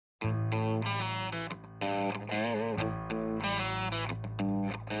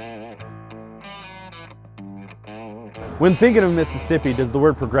When thinking of Mississippi, does the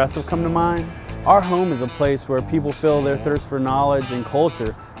word progressive come to mind? Our home is a place where people feel their thirst for knowledge and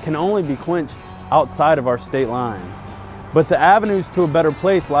culture can only be quenched outside of our state lines. But the avenues to a better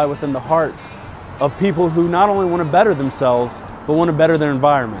place lie within the hearts of people who not only want to better themselves, but want to better their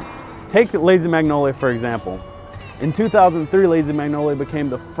environment. Take Lazy Magnolia for example. In 2003, Lazy Magnolia became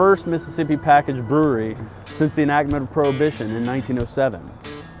the first Mississippi packaged brewery since the enactment of Prohibition in 1907.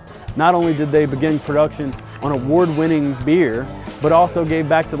 Not only did they begin production on award-winning beer, but also gave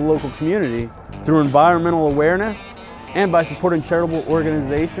back to the local community through environmental awareness and by supporting charitable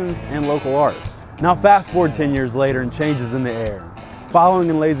organizations and local arts. Now fast forward 10 years later and changes in the air. Following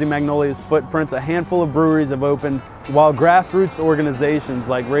in Lazy Magnolia's footprints, a handful of breweries have opened, while grassroots organizations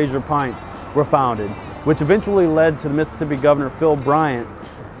like Raise Your Pints were founded, which eventually led to the Mississippi Governor Phil Bryant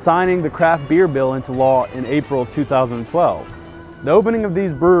signing the craft beer bill into law in April of 2012. The opening of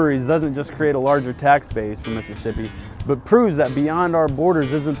these breweries doesn't just create a larger tax base for Mississippi, but proves that beyond our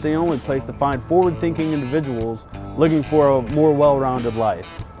borders isn't the only place to find forward-thinking individuals looking for a more well-rounded life.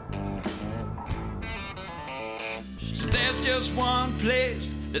 So there's just one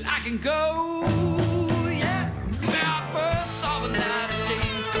place that I can go, yeah, where I first saw the light.